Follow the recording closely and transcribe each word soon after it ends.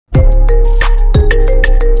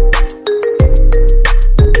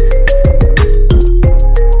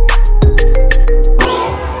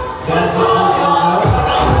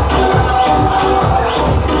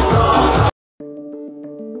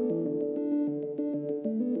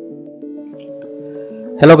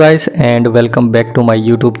Hello guys and welcome back to my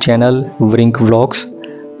YouTube channel Vrink Vlogs.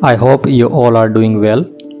 I hope you all are doing well.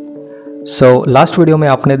 So last video में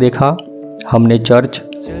आपने देखा हमने church,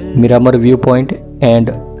 Miramar view point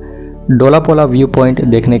and डोलापोला view point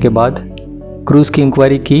देखने के बाद cruise की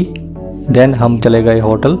inquiry की, then हम चले गए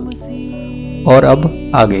होटल और अब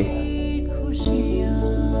आगे।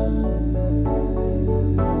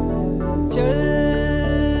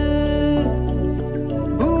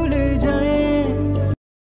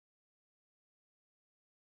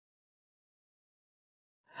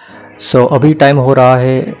 सो अभी टाइम हो रहा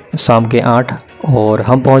है शाम के 8 और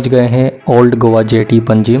हम पहुंच गए हैं ओल्ड गोवा जेटी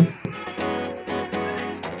पंजिम।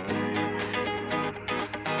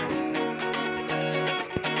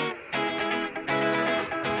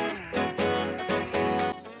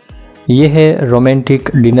 ये है रोमांटिक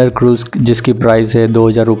डिनर क्रूज़ जिसकी प्राइस है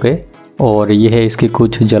 2000 रुपये और ये है इसकी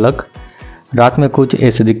कुछ झलक। रात में कुछ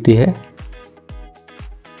ऐसे दिखती है।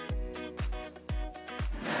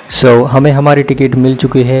 हमें हमारी टिकट मिल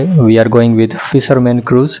चुकी है। We are going with fisherman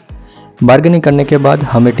cruise. Bargaining करने के बाद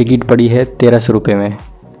हमें टिकट पड़ी है 1300 रुपये में।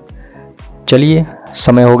 चलिए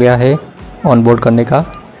समय हो गया है ऑन बोर्ड करने का।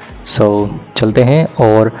 चलते हैं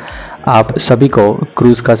और आप सभी को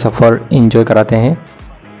क्रूज़ का सफ़र एंजॉय कराते हैं।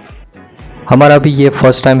 हमारा भी ये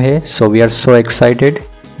फर्स्ट टाइम है, so we are so excited.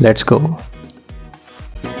 Let's go.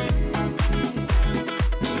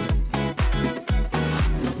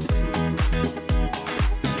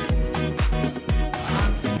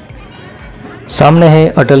 सामने है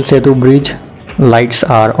Atal Setu bridge. Lights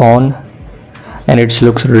are on and it's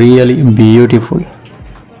looks really beautiful.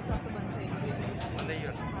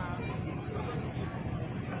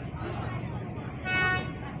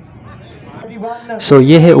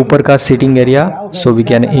 ये है ऊपर का sitting area, so we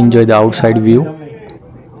can enjoy the outside view.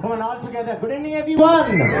 Good evening, everyone.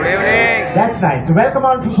 Good evening. That's nice. Welcome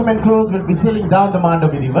on Fisherman Cruise. We'll be sailing down the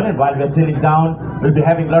Mandovi River, and while we're sailing down, we'll be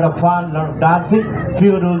having a lot of fun, a lot of dancing.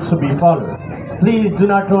 Few rules to be followed. Please do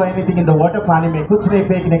not throw anything in the water. पानी में कुछ नहीं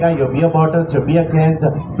फेंकने का. Your beer bottles, your beer cans,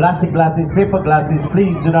 plastic glasses, paper glasses.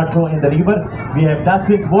 Please do not throw in the river. We have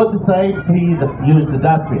dustbins both sides. Please use the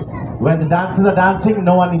dustbin. When the dancers are dancing,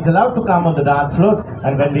 no one is allowed to come on the dance floor.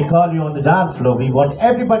 And when we call you on the dance floor, we want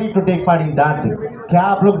everybody to take part in dancing. क्या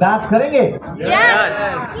आप लोग dance करेंगे?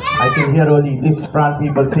 Yes. I can hear only this front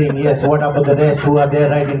people saying yes. What about the rest who are there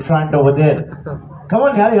right in front over there? Come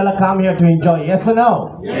on, यार, you all come here to enjoy. Yes or no?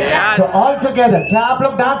 Yes. So all together, क्या आप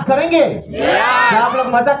लोग dance करेंगे? Yes. क्या आप लोग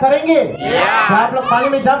मजा करेंगे? Yes. क्या आप लोग पानी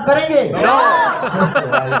में जंप करेंगे? No.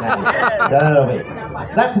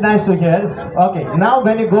 That's nice to hear. Okay, now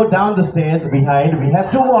when you go down the stairs behind, we have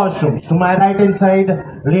two washrooms. To my right hand side,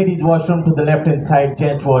 ladies washroom. To the left hand side,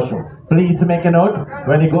 gents washroom. Please make a note.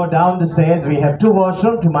 When you go down the stairs, we have two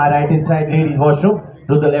washrooms. To my right hand side, ladies washroom.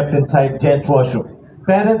 To the left hand side, gents washroom.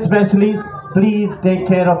 Parents especially, please take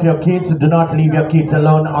care of your kids. Do not leave your kids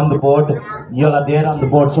alone on the board. You are there on the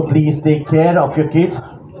board, so please take care of your kids.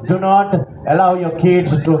 Do not allow your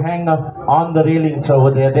kids to hang on the railings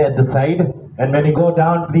over there at the side. And when you go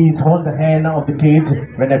down, please hold the hand of the kids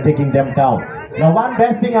when you're taking them down. Now, one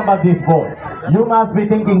best thing about this boat, you must be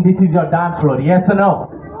thinking this is your dance floor. Yes or no?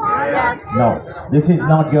 Yes. No, this is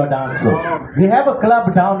not your dance floor. We have a club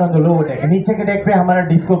down on the lower deck. नीचे के deck पे हमारा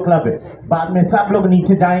disco club है. बाद में सब लोग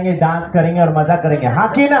नीचे जाएंगे, डांस करेंगे और मजा करेंगे. हाँ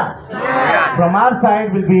कि ना? Yes. From our side,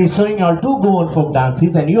 we'll be showing you all two goal folk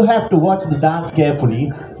dances, and you have to watch the dance carefully.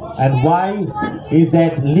 And why is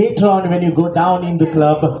that? Later on, when you go down in the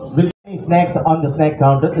club, we'll snacks on the snack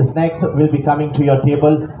counter. The snacks will be coming to your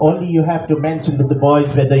table. Only you have to mention to the boys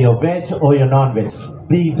whether you're veg or you're non-veg.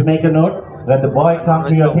 Please make a note. When the boy comes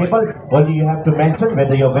to your table, only you have to mention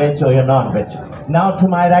whether you're veg or you're non-veg. Now to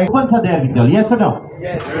my right, ones are there with you. Yes or no?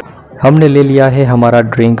 Yes. हमने ले लिया है हमारा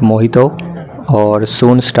drink mojito और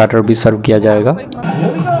सून starter भी सर्व किया जाएगा।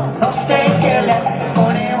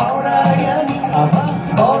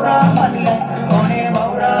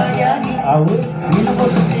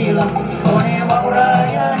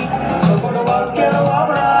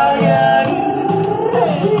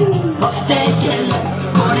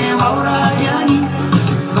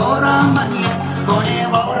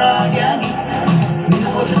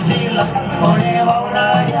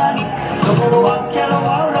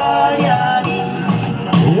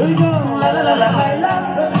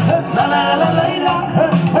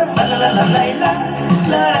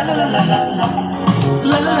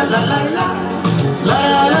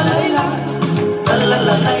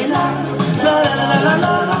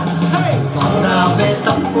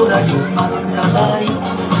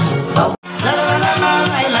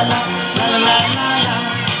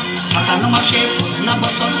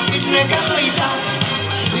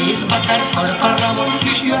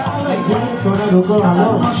 थोड़ा रुको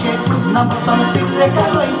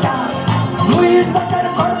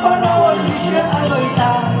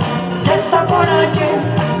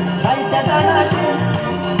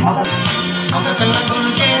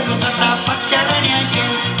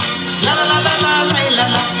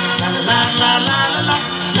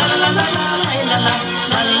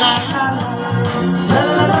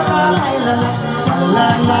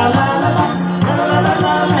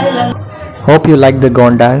hope you like the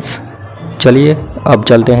gone dance. चलिए अब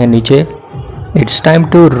चलते हैं नीचे। It's time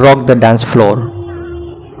to rock the dance floor.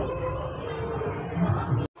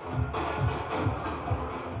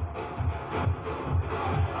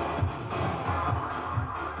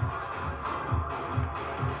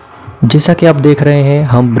 जैसा कि आप देख रहे हैं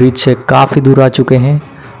हम ब्रिज से काफ़ी दूर आ चुके हैं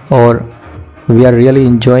और वी आर रियली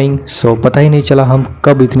इंजॉइंग। सो पता ही नहीं चला हम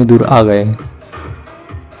कब इतनी दूर आ गए।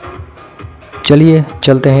 चलिए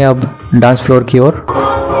चलते हैं अब डांस फ्लोर की ओर।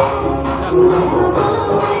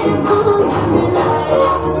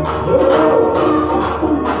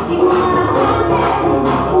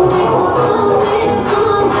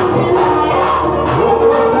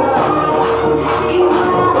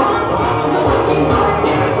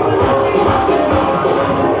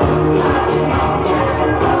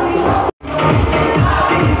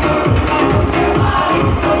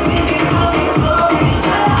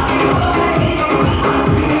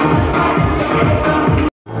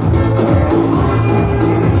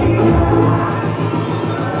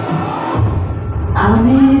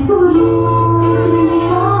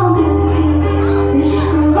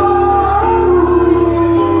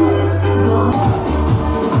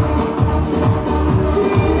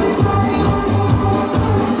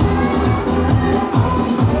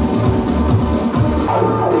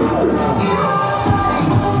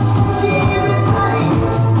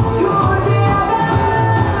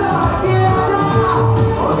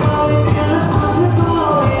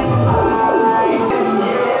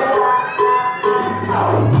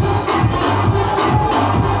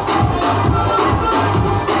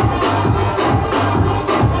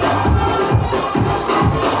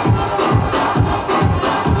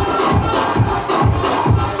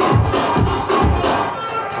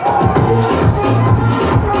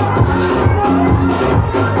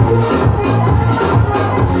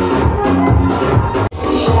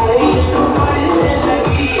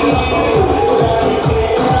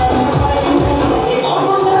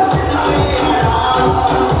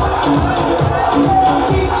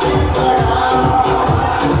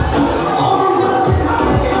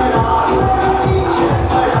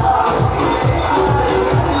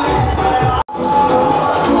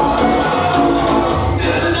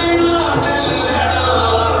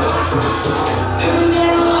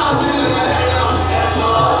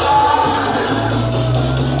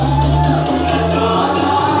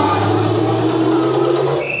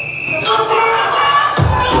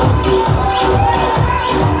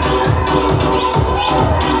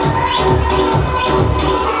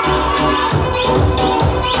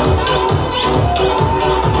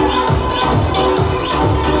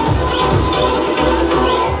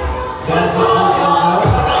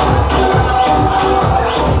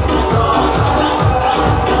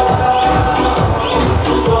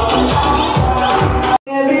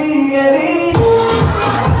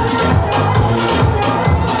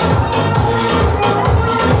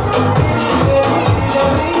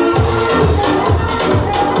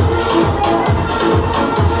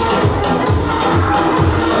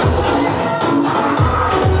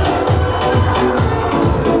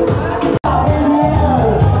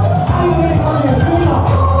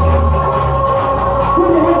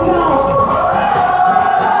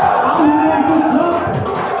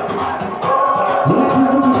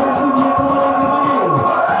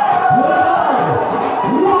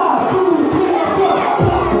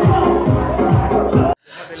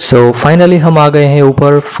 सो फाइनली हम आ गए हैं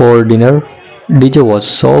ऊपर for dinner. DJ was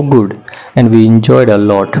so good and we enjoyed a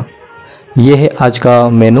lot. ये है आज का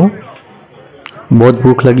मेनू। बहुत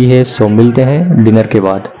भूख लगी है, सो मिलते हैं डिनर के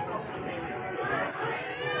बाद।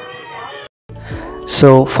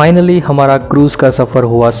 सो फाइनली हमारा क्रूज़ का सफ़र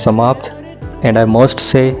हुआ समाप्त and I must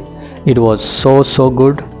say it was so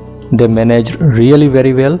good. They manage really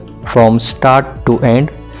very well from start to and.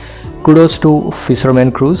 kudos to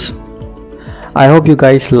Fisherman Cruise. I hope you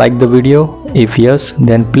guys like the video. If yes,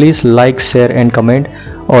 then please like, share and comment.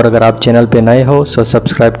 और अगर आप channel पे नए हो तो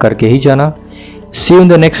subscribe करके ही जाना। See you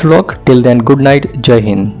in the next vlog. Till then, good night. जय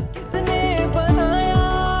हिंद।